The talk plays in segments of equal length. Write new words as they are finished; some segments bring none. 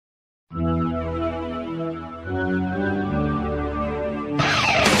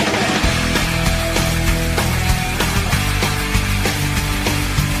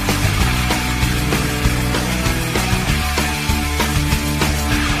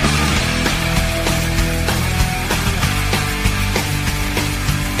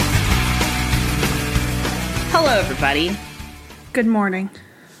Hello, everybody. Good morning.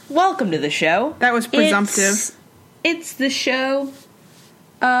 Welcome to the show. That was presumptive. It's the show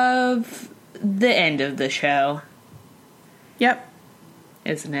of the end of the show. Yep.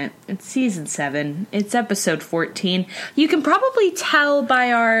 Isn't it? It's season 7. It's episode 14. You can probably tell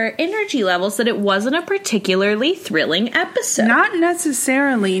by our energy levels that it wasn't a particularly thrilling episode. Not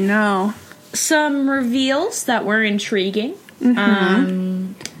necessarily, no. Some reveals that were intriguing.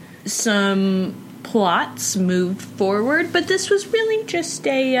 Some plots moved forward, but this was really just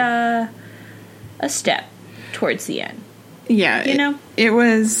a step towards the end. Yeah. You know? It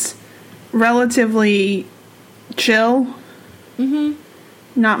was relatively chill. Mm-hmm.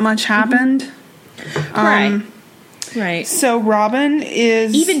 Not much happened. Right. So Robin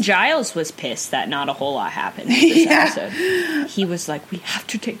is... Even Giles was pissed that not a whole lot happened this episode. He was like, we have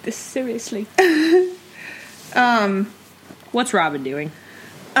to take this seriously. What's Robin doing?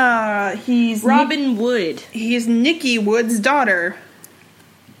 He's... Robin Wood. He's Nikki Wood's daughter.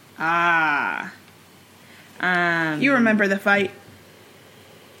 Ah. You remember the fight?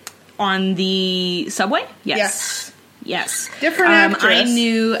 On the subway? Yes. Different actress. I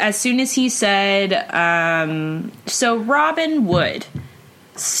knew as soon as he said, so Robin Wood,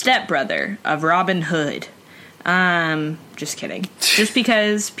 stepbrother of Robin Hood. Just kidding. Just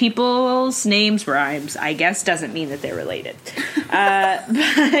because people's names rhymes, I guess, doesn't mean that they're related.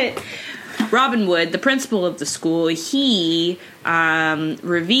 But Robin Wood, the principal of the school, he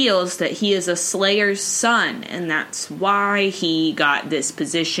reveals that he is a Slayer's son, and that's why he got this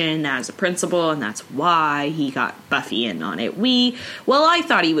position as a principal, and that's why he got Buffy in on it. I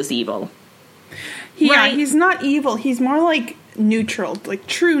thought he was evil. Yeah, right? He's not evil. He's more like neutral, like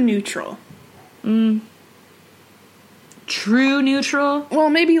true neutral. True neutral? Well,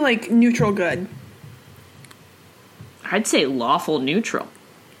 maybe like neutral good. I'd say lawful neutral.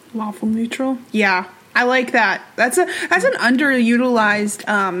 Lawful neutral? Yeah, I like that. That's an underutilized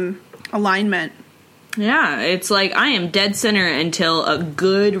alignment. Yeah, it's like I am dead center until a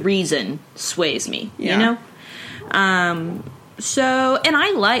good reason sways me, you know? And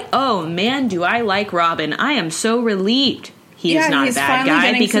I like, oh man, do I like Robin. I am so relieved he is not a bad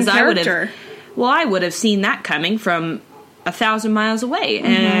guy, because I would have seen that coming from 1,000 miles away.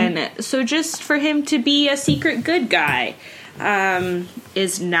 And so just for him to be a secret good guy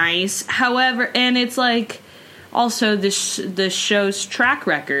is nice. However, and it's like also the show's track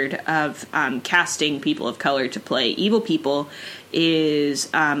record of casting people of color to play evil people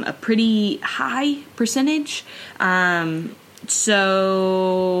is a pretty high percentage. It's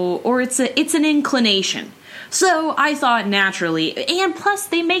an inclination. So I thought naturally, and plus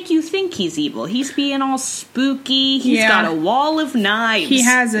they make you think he's evil. He's being all spooky. He's got a wall of knives. He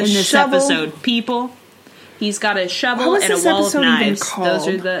has in this episode, people. He's got a shovel and a wall of knives.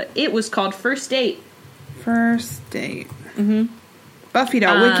 It was called First Date. First Date.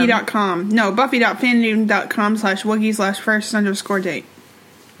 Buffy.wiki.com. No, buffy.fandom.com/wiki/first_date.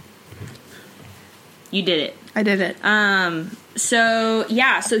 You did it. I did it. So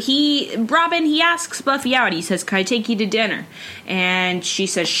Robin, he asks Buffy out. He says, can I take you to dinner? And she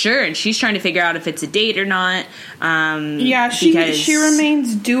says, sure. And she's trying to figure out if it's a date or not. She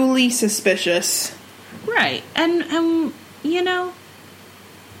remains duly suspicious. Right. And you know,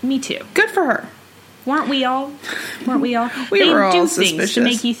 me too. Good for her. Weren't we all? We were all do suspicious. Things to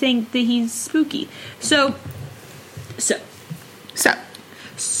make you think that he's spooky. So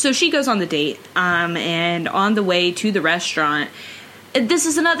she goes on the date, and on the way to the restaurant, this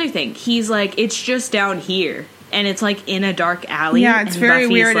is another thing. He's like, it's just down here, and it's like in a dark alley. Yeah, it's very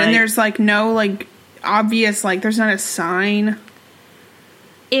Buffy's weird, like, and there's like no like obvious, like there's not a sign.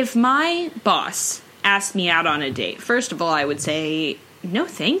 If my boss asked me out on a date, first of all, I would say, no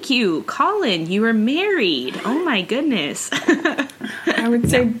thank you, Colin, you are married. Oh my goodness. I would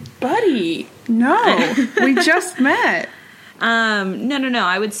say, buddy, no, we just met. No.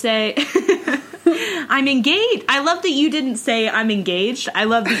 I would say I'm engaged. I love that you didn't say I'm engaged. I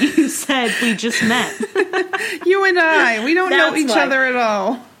love that you said we just met. You and I, we don't know each other at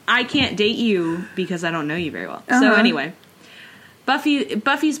all. I can't date you because I don't know you very well. So anyway,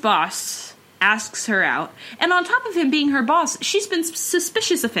 Buffy's boss asks her out, and on top of him being her boss, she's been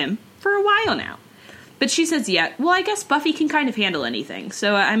suspicious of him for a while now. But she says, yeah, well, I guess Buffy can kind of handle anything.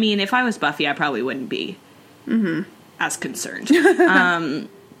 So, I mean, if I was Buffy, I probably wouldn't be as concerned,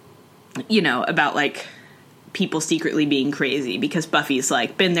 about, like, people secretly being crazy, because Buffy's,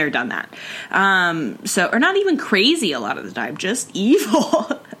 like, been there, done that. Or not even crazy a lot of the time, just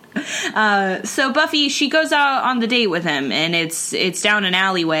evil. So Buffy, she goes out on the date with him, and it's down an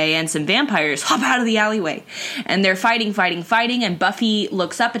alleyway, and some vampires hop out of the alleyway, and they're fighting, and Buffy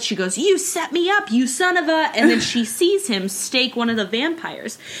looks up and she goes, "You set me up, you son of a," and then she sees him stake one of the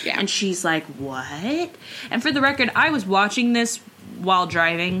vampires, and she's like, "What?" And for the record, I was watching this while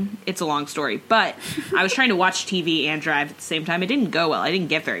driving. It's a long story, but I was trying to watch TV and drive at the same time. It didn't go well. I didn't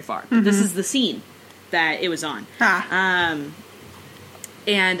get very far. But this is the scene that it was on. I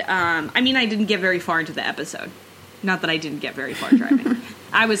mean, I didn't get very far into the episode. Not that I didn't get very far driving.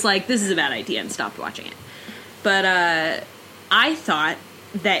 I was like, this is a bad idea, and stopped watching it. But I thought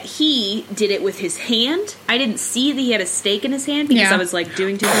that he did it with his hand. I didn't see that he had a stake in his hand because I was like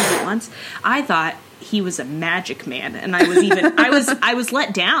doing two things at once. I thought he was a magic man, and I was even I was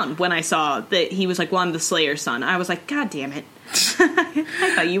let down when I saw that he was like, "Well, I'm the Slayer's son." I was like, "God damn it!" I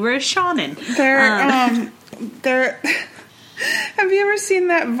thought you were a shaman. Have you ever seen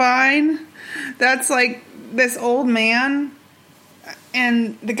that Vine? That's like this old man,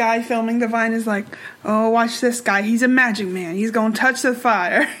 and the guy filming the Vine is like, "Oh, watch this guy. He's a magic man. He's gonna touch the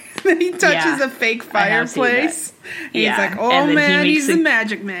fire." Then he touches a fake fireplace. He's like, "Oh man, he's a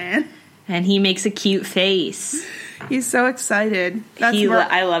magic man." And he makes a cute face. He's so excited.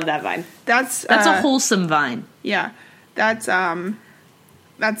 I love that Vine. That's a wholesome Vine. Yeah. That's oh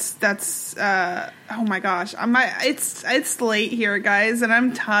my gosh. It's late here, guys, and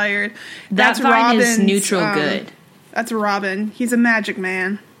I'm tired. That Vine is neutral good. That's Robin. He's a magic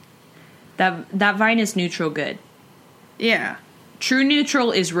man. That Vine is neutral good. Yeah. True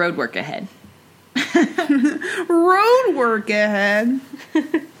neutral is road work ahead. Road work ahead?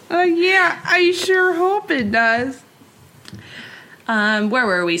 Yeah, I sure hope it does. Where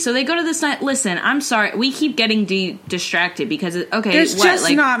were we? So they go to this night. Listen, I'm sorry. We keep getting distracted because, there's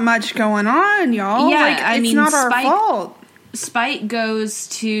just not much going on, y'all. Yeah, it's not our fault. Spike goes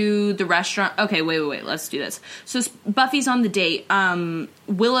to the restaurant. Okay, wait. Let's do this. So Buffy's on the date.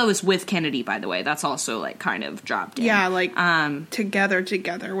 Willow is with Kennedy, by the way. That's also, like, kind of dropped in. Yeah, like, together,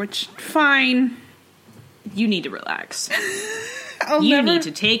 which, fine. You need to relax. You need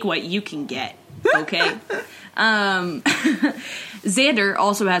to take what you can get, okay? Xander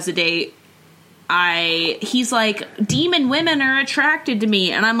also has a date. He's like, demon women are attracted to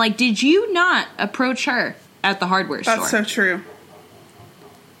me. And I'm like, did you not approach her at the hardware store? That's so true.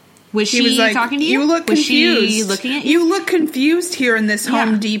 Was she talking to you? You look confused. Was she looking at you? You look confused here in this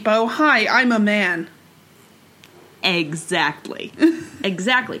Home Depot. Hi, I'm a man. Exactly.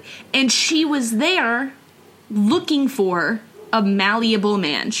 Exactly. And she was there looking for a malleable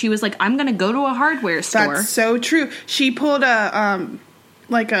man. She was like, I'm gonna go to a hardware store. That's so true. She pulled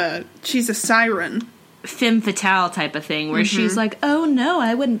she's a siren. Femme fatale type of thing, where she's like, oh no,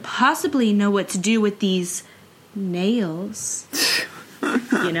 I wouldn't possibly know what to do with these nails.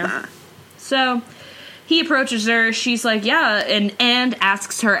 You know? So, he approaches her, she's like, yeah, and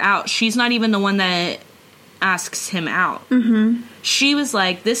asks her out. She's not even the one that asks him out. She was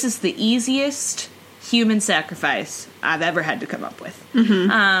like, this is the easiest human sacrifice I've ever had to come up with.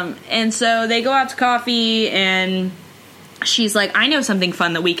 And so they go out to coffee, and she's like, I know something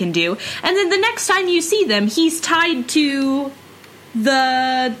fun that we can do. And then the next time you see them, he's tied to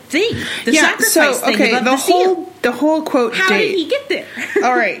the thing, the sacrifice thing. Okay, the whole quote. How did he get there?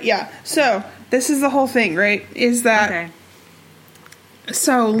 All right, yeah. So this is the whole thing, right? Is that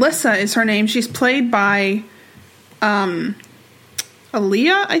so? Lissa is her name. She's played by Aaliyah,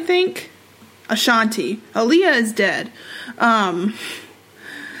 I think. Ashanti. Aaliyah is dead.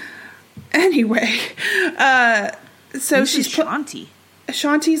 Anyway, so she's Ashanti.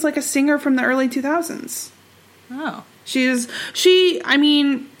 Ashanti's like a singer from the early 2000s. Oh. I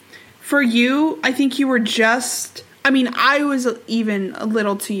mean, for you, I think you were I was even a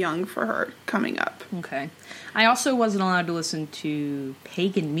little too young for her coming up. Okay. I also wasn't allowed to listen to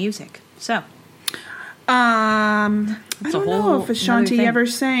pagan music, so. I don't know if Ashanti ever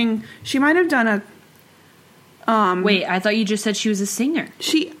sang. She might have done a. Wait, I thought you just said she was a singer.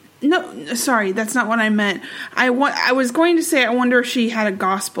 No, sorry, that's not what I meant. I was going to say I wonder if she had a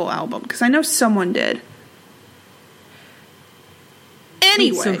gospel album, because I know someone did.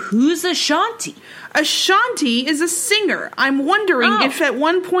 Anyway. Wait, so who's Ashanti? Ashanti is a singer. I'm wondering if at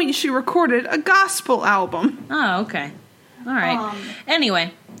one point she recorded a gospel album. Oh, okay. All right.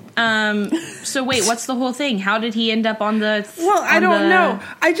 Anyway. So wait, what's the whole thing? How did he end up on the... Well, I don't know.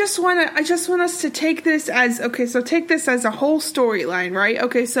 I just want us to take this as... Okay, so take this as a whole storyline, right?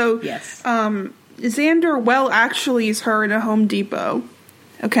 Okay, so... Yes. Xander actually is her in a Home Depot.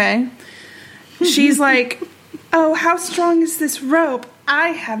 Okay? She's like, oh, how strong is this rope? I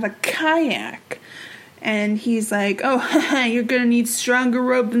have a kayak. And he's like, oh, you're gonna need stronger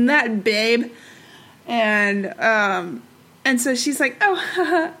rope than that, babe. And so she's like,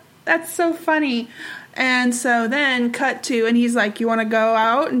 oh, that's so funny. And so then cut to, and he's like, you want to go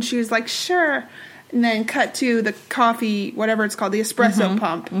out? And she was like, sure. And then cut to the coffee, whatever it's called, the espresso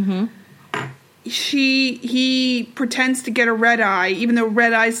pump. Mm-hmm. He pretends to get a red eye, even though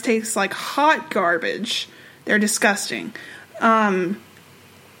red eyes taste like hot garbage. They're disgusting. And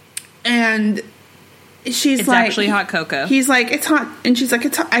she's like, it's actually hot cocoa. He's like, it's hot. And she's like,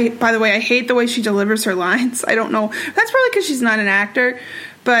 it's hot. By the way, I hate the way she delivers her lines. I don't know. That's probably because she's not an actor.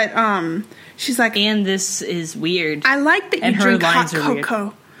 But she's like, and this is weird. I like that you drink hot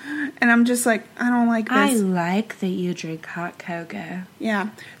cocoa. And I'm just like, I don't like this. I like that you drink hot cocoa. Yeah.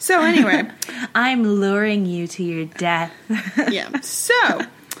 So anyway. I'm luring you to your death. Yeah. So,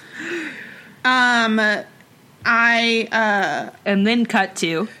 and then cut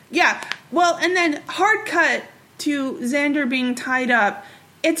to. Yeah. Well, and then hard cut to Xander being tied up.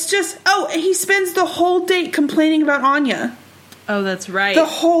 It's just, he spends the whole date complaining about Anya. Oh, that's right. The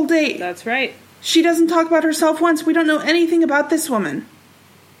whole date. That's right. She doesn't talk about herself once. We don't know anything about this woman.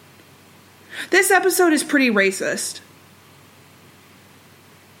 This episode is pretty racist.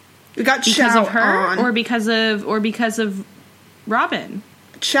 We got because Chow of her, on. or because of Robin.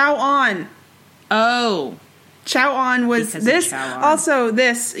 Chow on. Oh, Chow on was because this. Chow on. Also,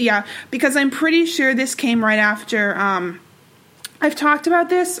 this, yeah, because I'm pretty sure this came right after. I've talked about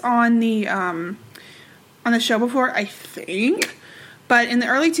this on the show before, I think. But in the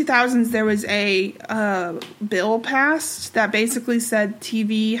early 2000s, there was a bill passed that basically said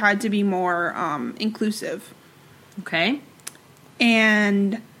TV had to be more inclusive. Okay.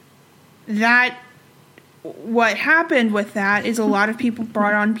 And what happened with that is a lot of people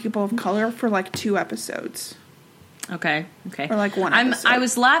brought on people of color for like 2 episodes. Okay. Or like 1 episode. I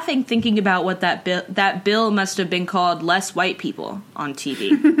was laughing thinking about what that bill must have been called. Less white people on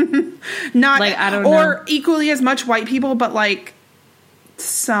TV. Not like, I don't know. Or equally as much white people, but like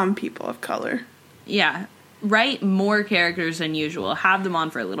some people of color. Yeah. Write more characters than usual. Have them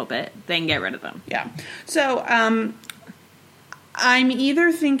on for a little bit, then get rid of them. Yeah. So, I'm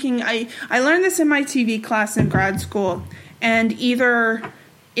either thinking, I learned this in my TV class in grad school, and either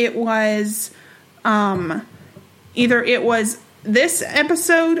it was this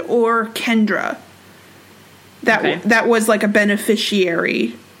episode or Kendra that was like a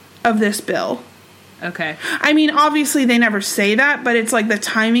beneficiary of this bill. Okay. I mean, obviously they never say that, but it's like the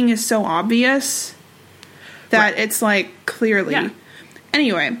timing is so obvious that it's like clearly. Yeah.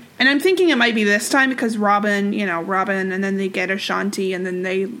 Anyway, and I'm thinking it might be this time because Robin, and then they get Ashanti, and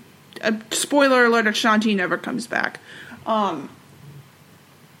then spoiler alert, Ashanti never comes back.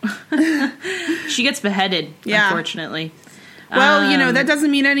 She gets beheaded, unfortunately. Well, that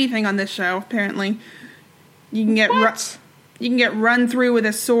doesn't mean anything on this show, apparently. You can get run through with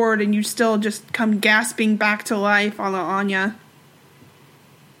a sword and you still just come gasping back to life a la Anya.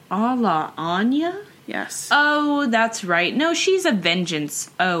 A la Anya? Yes. Oh, that's right. No, she's a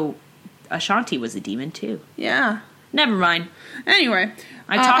vengeance. Oh, Ashanti was a demon too. Yeah. Never mind. Anyway.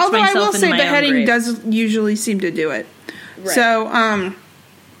 I talked myself into my own grave. Although I will say beheading does usually seem to do it. Right. So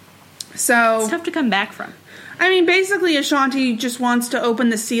it's tough to come back from. I mean, basically, Ashanti just wants to open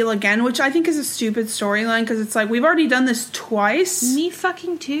the seal again, which I think is a stupid storyline, because it's like, we've already done this twice. Me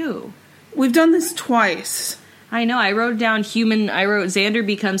fucking too. We've done this twice. I know, I wrote Xander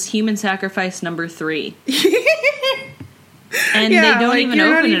becomes human sacrifice number 3. And they don't even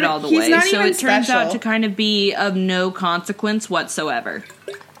open it all the way, so it turns out to kind of be of no consequence whatsoever.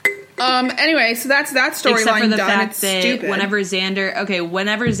 Anyway, so that's that storyline done. Except for the fact it's that stupid. whenever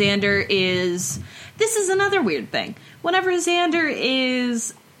Xander is... This is another weird thing. Whenever Xander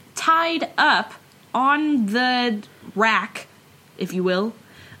is tied up on the rack, if you will,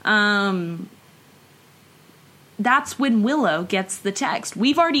 that's when Willow gets the text.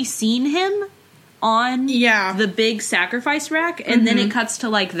 We've already seen him on the big sacrifice rack, and then it cuts to,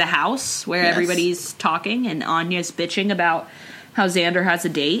 like, the house where everybody's talking, and Anya's bitching about how Xander has a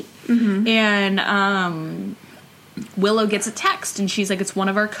date. Mm-hmm. And Willow gets a text, and she's like, it's one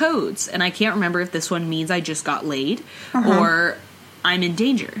of our codes. And I can't remember if this one means I just got laid or I'm in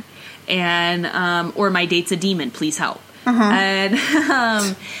danger. And or my date's a demon, please help. And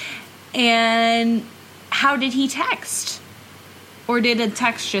how did he text? Or did a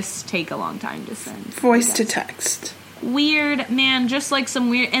text just take a long time to send? Voice to text. Weird, man, just like some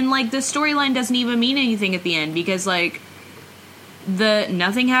weird... And, like, the storyline doesn't even mean anything at the end, because, like,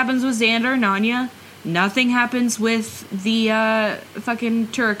 nothing happens with Xander and Anya. Nothing happens with the fucking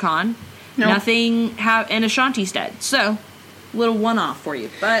Turrican. Nope. And Ashanti's dead. So, little one-off for you.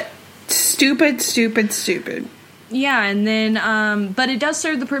 But Stupid. Yeah, and then, but it does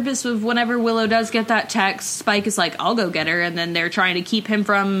serve the purpose of whenever Willow does get that text, Spike is like, I'll go get her, and then they're trying to keep him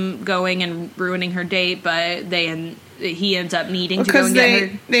from going and ruining her date, but he ends up needing to go and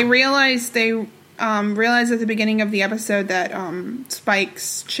get her. They realize at the beginning of the episode that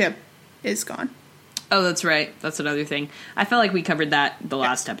Spike's chip is gone. Oh, that's right. That's another thing. I felt like we covered that the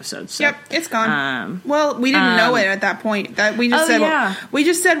last episode. So. Yep, it's gone. Well, we didn't know it at that point. That we just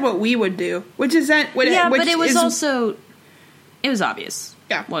said what we would do, which is that. But it was obvious.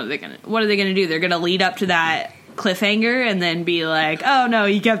 Yeah. What are they gonna do? They're gonna lead up to that cliffhanger and then be like, "Oh no,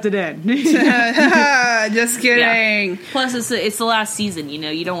 you kept it in." Just kidding. Yeah. Plus, it's the last season.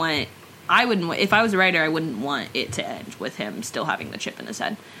 You don't want it. I wouldn't. If I was a writer, I wouldn't want it to end with him still having the chip in his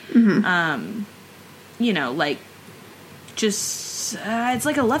head. Mm-hmm. It's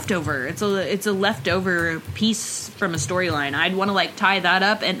like a leftover. It's a leftover piece from a storyline. I'd want to tie that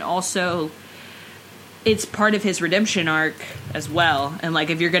up, and also it's part of his redemption arc as well. And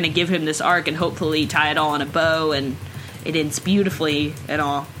if you're going to give him this arc and hopefully tie it all in a bow and it ends beautifully and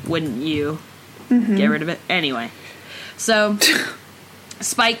all, wouldn't you get rid of it? Anyway, so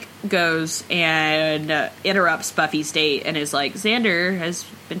Spike goes and interrupts Buffy's date and is like, Xander has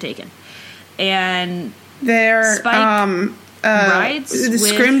been taken. And Spike rides the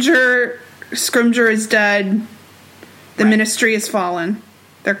Scrimger is dead. The Ministry has fallen.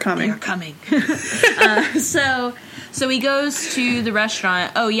 They're coming. So he goes to the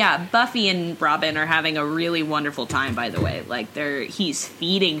restaurant. Oh yeah, Buffy and Robin are having a really wonderful time, by the way. He's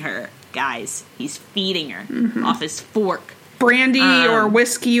feeding her, guys. He's feeding her off his fork. Brandy or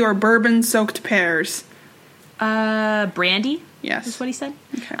whiskey or bourbon soaked pears. Brandy? Yes. Is what he said.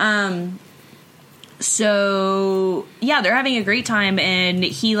 Okay. So, yeah, they're having a great time, and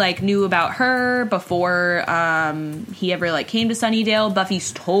he, knew about her before he ever, came to Sunnydale.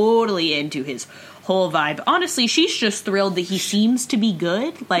 Buffy's totally into his whole vibe. Honestly, she's just thrilled that he seems to be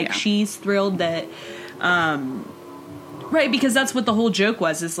good. She's thrilled that, right, because that's what the whole joke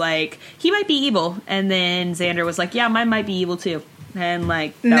was, is, he might be evil, and then Xander was like, yeah, mine might be evil, too. And,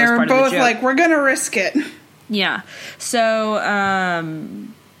 that and was part both of the joke. we're gonna risk it. Yeah. So,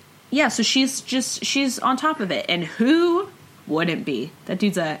 yeah, so she's on top of it. And who wouldn't be? That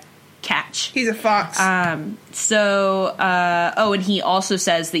dude's a catch. He's a fox. And he also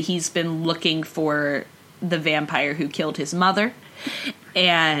says that he's been looking for the vampire who killed his mother.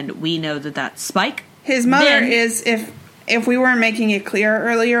 And we know that that's Spike. His mother is, if we weren't making it clear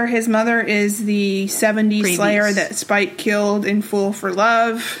earlier, his mother is the 70s Slayer that Spike killed in Fool for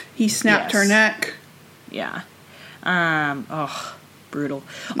Love. He snapped her neck. Yeah. Brutal.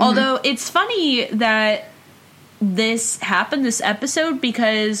 Although it's funny that this happened this episode,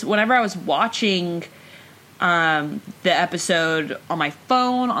 because whenever I was watching the episode on my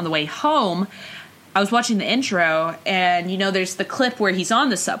phone on the way home, I was watching the intro, and there's the clip where he's on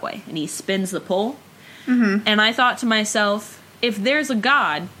the subway and he spins the pole, and I thought to myself, if there's a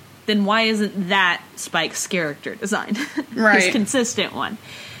god, then why isn't that Spike's character design? Right. His consistent one.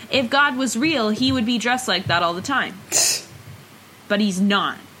 If God was real, he would be dressed like that all the time. But he's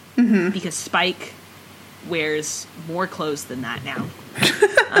not, because Spike wears more clothes than that now.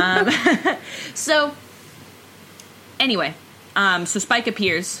 So, anyway, so Spike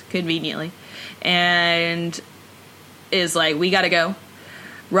appears conveniently and is like, we gotta go.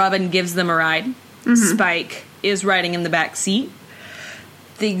 Robin gives them a ride. Spike is riding in the back seat.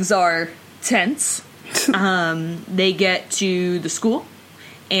 Things are tense. They get to the school,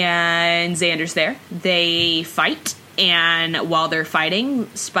 and Xander's there. They fight. And while they're fighting,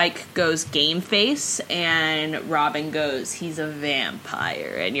 Spike goes game face, and Robin goes, he's a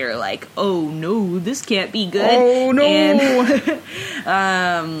vampire. And you're like, oh no, this can't be good. Oh no.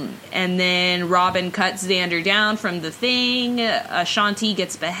 And then Robin cuts Xander down from the thing. Ashanti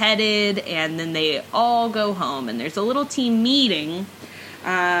gets beheaded, and then they all go home. And there's a little team meeting.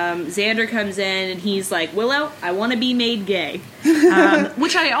 Xander comes in, and he's like, Willow, I want to be made gay.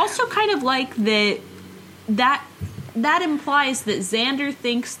 Which I also kind of like that implies that Xander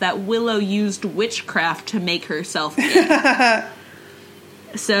thinks that Willow used witchcraft to make herself gay.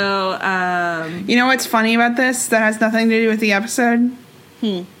 So, you know what's funny about this that has nothing to do with the episode?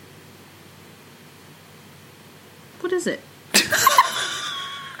 What is it?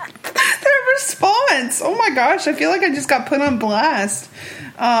 Their response! Oh my gosh, I feel like I just got put on blast.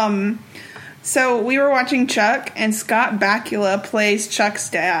 So we were watching Chuck, and Scott Bakula plays Chuck's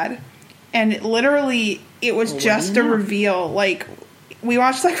dad. And it was just a reveal. We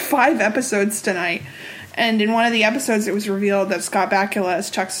watched 5 episodes tonight. And in one of the episodes, it was revealed that Scott Bakula is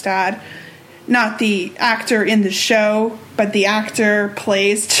Chuck's dad. not the actor in the show, but the actor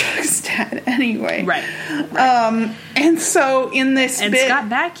plays Chuck's dad anyway. Right. And so in this bit... Scott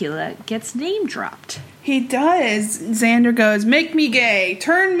Bakula gets name dropped. He does. Xander goes, "Make me gay.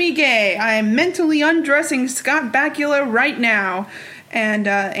 Turn me gay. I am mentally undressing Scott Bakula right now." And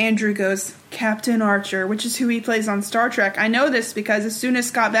Andrew goes, "Captain Archer," which is who he plays on Star Trek. I know this because as soon as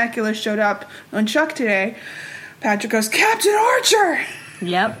Scott Bakula showed up on Chuck today, Patrick goes, "Captain Archer!"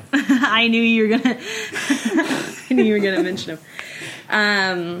 Yep. I knew you were gonna mention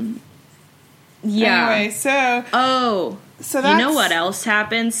him. Yeah. Anyway, so... So you know what else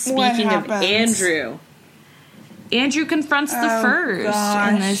happens? Speaking of Andrew. Andrew confronts the Furs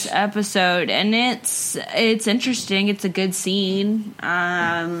in this episode, and it's interesting. It's a good scene.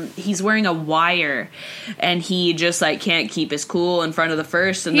 He's wearing a wire, and he just like can't keep his cool in front of the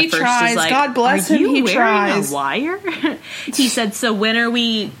First, and the First is like, "God bless him, he tries." A wire? He said, "So when are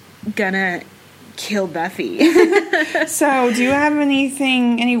we gonna kill Buffy?" So, do you have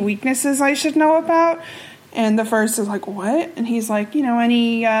any weaknesses I should know about? And the First is like, "What?" And he's like,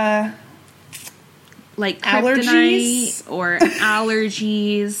 any like allergies or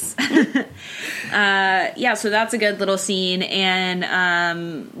allergies. Yeah, so that's a good little scene.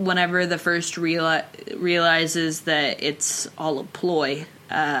 And whenever the First realizes that it's all a ploy,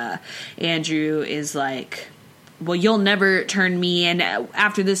 Andrew is like, "Well, you'll never turn me in.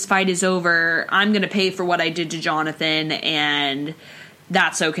 After this fight is over, I'm going to pay for what I did to Jonathan, and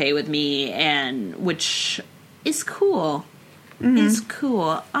that's okay with me." And which is cool. Mm-hmm. Is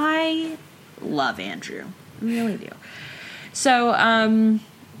cool. I love Andrew. I really do. So,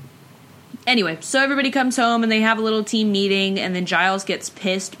 anyway, so everybody comes home and they have a little team meeting, and then Giles gets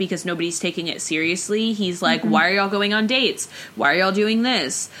pissed because nobody's taking it seriously. He's like, "Why are y'all going on dates? Why are y'all doing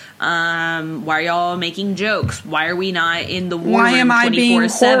this? Why are y'all making jokes? Why are we not in the war room 24/7? Why am I being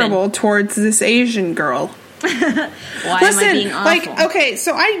horrible towards this Asian girl?" Why am I being awful? Okay,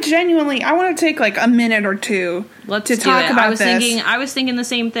 so I want to take a minute or two to talk about this. I was thinking the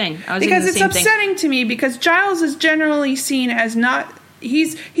same thing. Because it's upsetting to me because Giles is generally seen as not...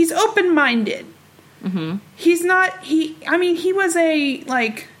 He's open-minded. Mm-hmm. He's not... he was a,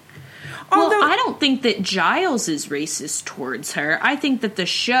 Although, I don't think that Giles is racist towards her. I think that the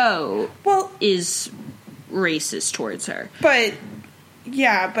show is racist towards her. But...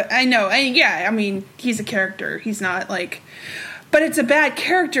 Yeah, but I know. He's a character. He's not but it's a bad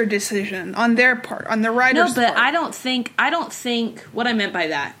character decision on their part, on the writer's part. No, but I don't think what I meant by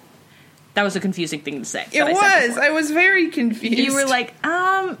that was a confusing thing to say. I was very confused. You were like,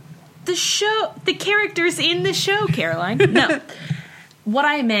 the characters in the show, Caroline. No. What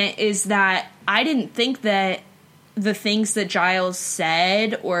I meant is that I didn't think that the things that Giles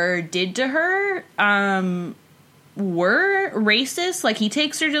said or did to her, were racist. He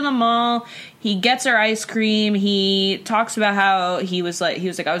takes her to the mall, he gets her ice cream, he talks about how he was like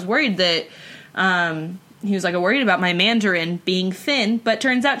I was worried that I worried about my Mandarin being thin, but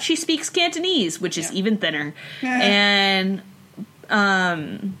turns out she speaks Cantonese, which is even thinner. And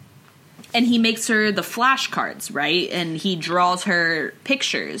he makes her the flashcards, right? And he draws her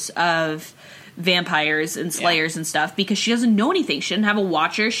pictures of vampires and slayers and stuff because she doesn't know anything. She didn't have a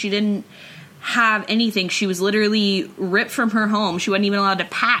watcher, she didn't have anything. She was literally ripped from her home. She wasn't even allowed to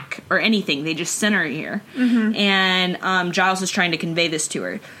pack or anything. They just sent her here. Mm-hmm. And Giles is trying to convey this to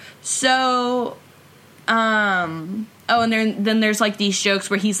her. So, and then there's these jokes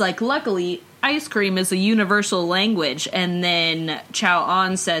where he's like, "Luckily, ice cream is a universal language." And then Chow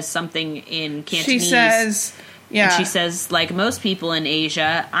An says something in Cantonese. She says, and she says, "Like most people in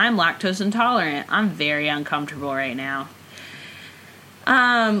Asia, I'm lactose intolerant. I'm very uncomfortable right now."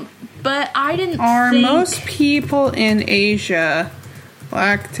 But I didn't Are most people in Asia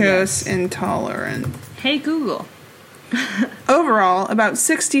lactose intolerant? Hey, Google. Overall, about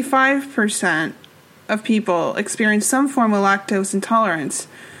 65% of people experience some form of lactose intolerance.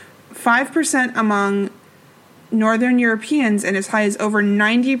 5% among Northern Europeans, and as high as over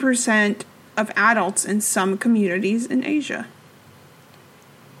 90% of adults in some communities in Asia.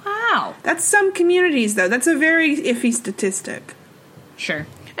 Wow. That's some communities, though. That's a very iffy statistic. Sure.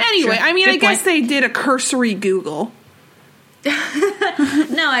 Anyway, sure. I guess they did a cursory Google. No,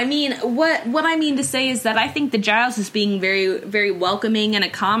 what I mean to say is that I think that Giles is being very, very welcoming and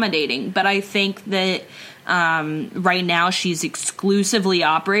accommodating, but I think that right now she's exclusively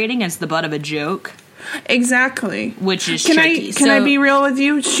operating as the butt of a joke. Exactly. Which is tricky. Can I be real with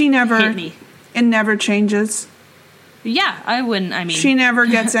you? She never... Hit me. It never changes. Yeah, I wouldn't. She never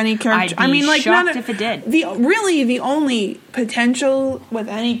gets any character. I'd be shocked if it did. The only potential with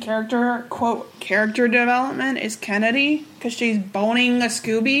any character, quote, character development is Kennedy, because she's boning a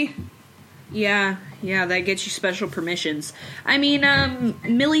Scooby. Yeah, that gets you special permissions. I mean,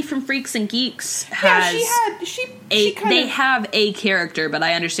 Millie from Freaks and Geeks has... They have a character, but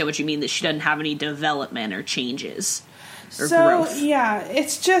I understand what you mean, that she doesn't have any development or changes or growth. Yeah,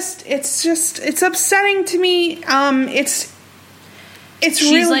 it's upsetting to me.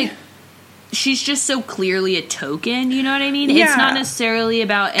 She's just so clearly a token, you know what I mean? Yeah. It's not necessarily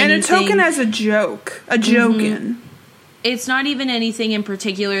about anything... And a token as a joke. A joke-in. Mm-hmm. It's not even anything in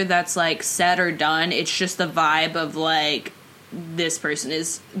particular that's, like, said or done. It's just the vibe of, like, this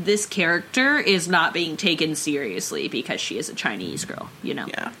character is not being taken seriously because she is a Chinese girl, you know?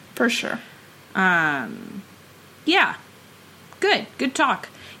 Yeah, for sure. Yeah. Good talk.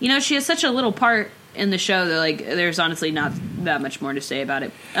 You know, she has such a little part in the show that, like, there's honestly not that much more to say about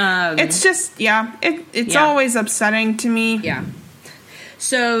it. It's just, it's always upsetting to me. Yeah.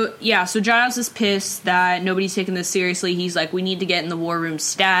 So Giles is pissed that nobody's taking this seriously. He's like, we need to get in the war room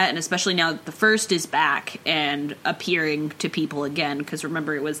stat, and especially now that the First is back and appearing to people again, because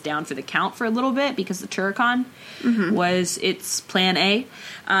remember, it was down for the count for a little bit because the Turrican was its plan A.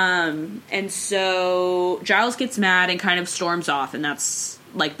 And so Giles gets mad and kind of storms off, and that's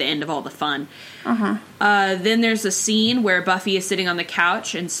like the end of all the fun. Then there's a scene where Buffy is sitting on the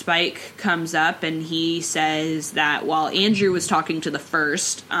couch and Spike comes up and he says that while Andrew was talking to the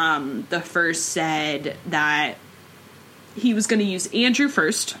First said that he was going to use Andrew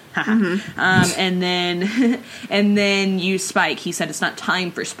first, and then use Spike. He said it's not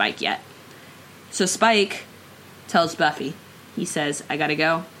time for Spike yet. So Spike tells Buffy, he says, I gotta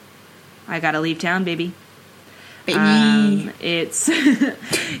go. I gotta leave town, baby. He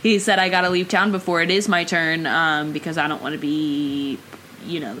said, I gotta leave town before it is my turn, because I don't want to be,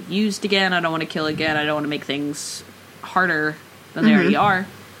 used again. I don't want to kill again. I don't want to make things harder than they already are.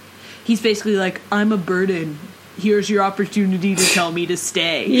 He's basically like, I'm a burden. Here's your opportunity to tell me to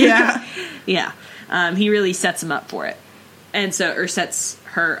stay. Yeah. Yeah. He really sets him up for it. Or sets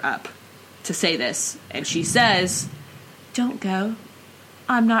her up to say this. And she says, don't go.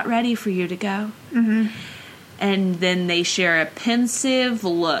 I'm not ready for you to go. And then they share a pensive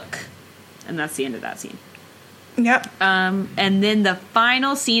look. And that's the end of that scene. Yep. And then the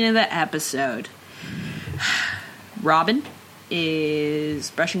final scene of the episode. Robin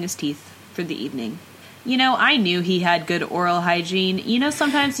is brushing his teeth for the evening. I knew he had good oral hygiene.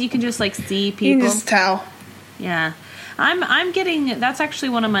 Sometimes you can just, see people. You can just tell. Yeah. I'm getting, that's actually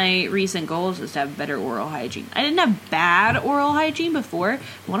one of my recent goals, is to have better oral hygiene. I didn't have bad oral hygiene before.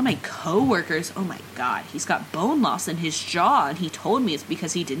 One of my coworkers, oh my god, he's got bone loss in his jaw, and he told me it's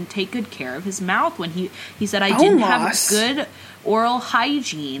because he didn't take good care of his mouth when he said I didn't have good oral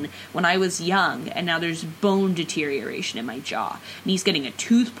hygiene when I was young, and now there's bone deterioration in my jaw. And he's getting a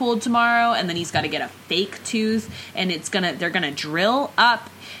tooth pulled tomorrow, and then he's got to get a fake tooth, and they're gonna drill up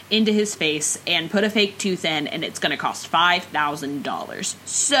into his face and put a fake tooth in, and it's going to cost $5,000.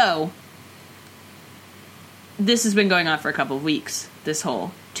 So, this has been going on for a couple of weeks, this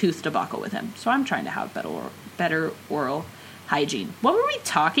whole tooth debacle with him. So I'm trying to have better oral hygiene. What were we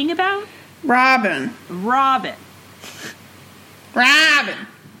talking about? Robin.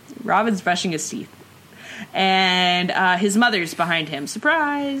 Robin's brushing his teeth. And his mother's behind him.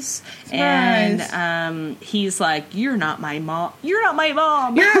 Surprise. And he's like, you're not my mom. You're not my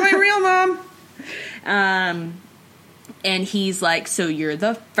mom. You're not my real mom. And he's like, so you're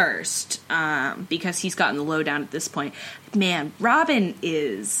the First. Because he's gotten the lowdown at this point. Man, Robin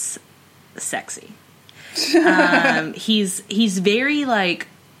is sexy. He's very,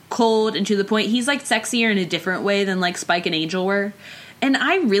 cold and to the point. He's, sexier in a different way than, Spike and Angel were. And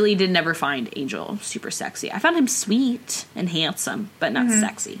I really did never find Angel super sexy. I found him sweet and handsome, but not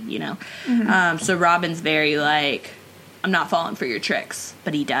sexy, So Robin's very I'm not falling for your tricks.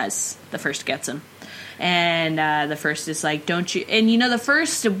 But he does. The First gets him. And the First is like, don't you... And the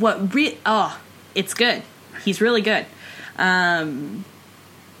First, it's good. He's really good.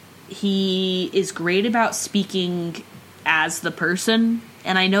 He is great about speaking as the person.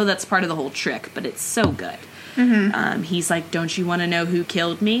 And I know that's part of the whole trick, but it's so good. He's like, don't you want to know who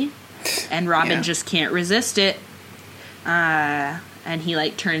killed me? And Robin just can't resist it. And he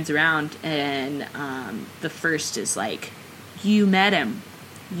turns around and the First is like, you met him.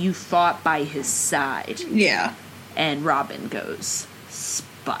 You fought by his side. Yeah. And Robin goes,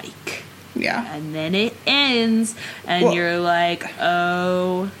 Spike. Yeah. And then it ends and you're like,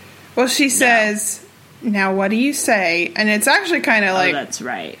 oh. Well, she says, now what do you say? And it's actually kind of oh, that's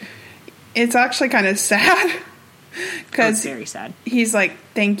right. It's actually kind of sad. Because very sad. He's like,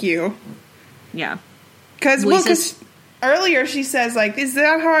 thank you. Yeah. Because earlier she says, is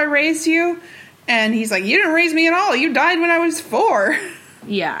that how I raised you? And he's like, you didn't raise me at all. You died when I was 4.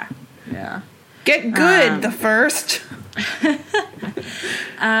 Yeah. Yeah. Get good, the first.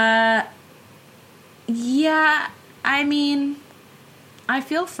 Yeah, I mean, I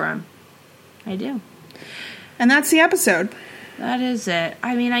feel for him. I do. And that's the episode. That is it.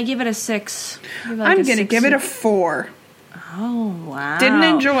 I mean, I give it a 6. I'm going to give it a 4. Oh, wow. Didn't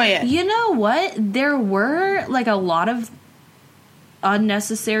enjoy it. You know what? There were, like, a lot of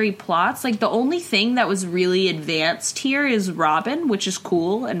unnecessary plots. Like, the only thing that was really advanced here is Robin, which is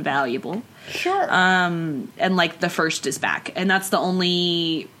cool and valuable. Sure. And, like, the first is back. And that's the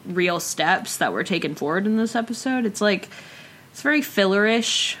only real steps that were taken forward in this episode. It's, like, it's very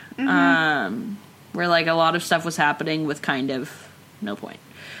fillerish. Where, like, a lot of stuff was happening with kind of no point.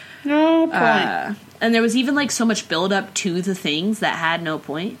 No point. And there was even, like, so much build-up to the things that had no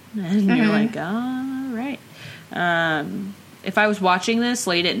point. And you're like, all right. If I was watching this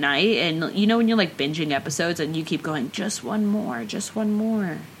late at night, and, you know, when you're, like, binging episodes and you keep going, just one more, just one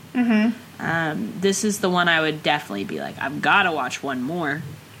more. This is the one I would definitely be like, I've got to watch one more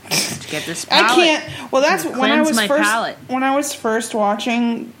to get this palate. I can't. Well, that's when I was palate. When I was first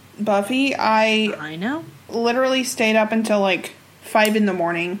watching Buffy, I know. Literally stayed up until like 5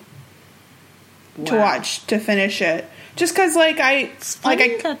 a.m. to finish it. Just because, like,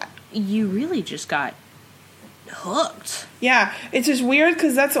 that you really just got hooked. Yeah, it's just weird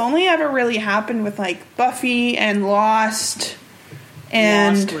because that's only ever really happened with, like, Buffy and Lost.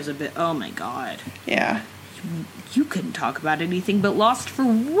 And Lost was a bit. Oh my god. Yeah. You couldn't talk about anything but Lost for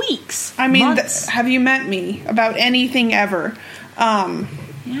weeks. I mean, have you met me about anything ever?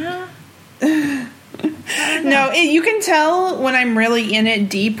 Yeah. No, you can tell when I'm really in it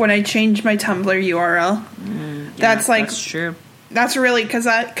deep when I change my Tumblr URL. That's true. That's really because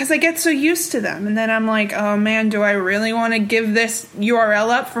I get so used to them, and then I'm like, oh man, do I really want to give this URL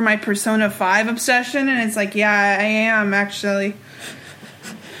up for my Persona 5 obsession? And it's like, yeah, I am actually.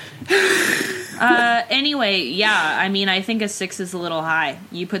 Anyway, yeah, I mean, I think a 6 is a little high.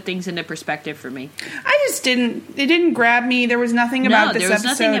 You put things into perspective for me. It didn't grab me. There was nothing about this episode. No, there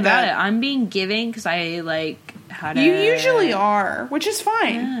was nothing about it. I'm being giving because I, like, how to... You usually are, which is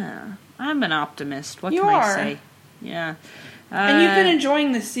fine. Yeah, I'm an optimist. What can I say? Yeah. And you've been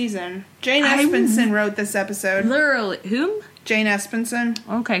enjoying this season. Jane Espenson wrote this episode. Literally. Whom? Jane Espenson.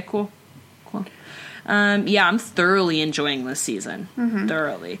 Okay, cool. Yeah, I'm thoroughly enjoying this season.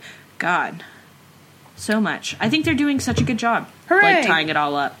 Thoroughly. God. So much. I think they're doing such a good job. Hooray! Like, tying it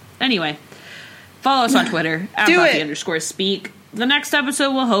all up. Anyway, follow us on Twitter, @Buffy_speak. The next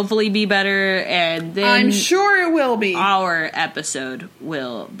episode will hopefully be better, and then... I'm sure it will be. Our episode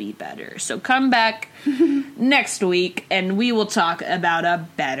will be better. So come back next week, and we will talk about a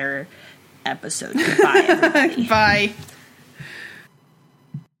better episode. Goodbye, everybody. Bye.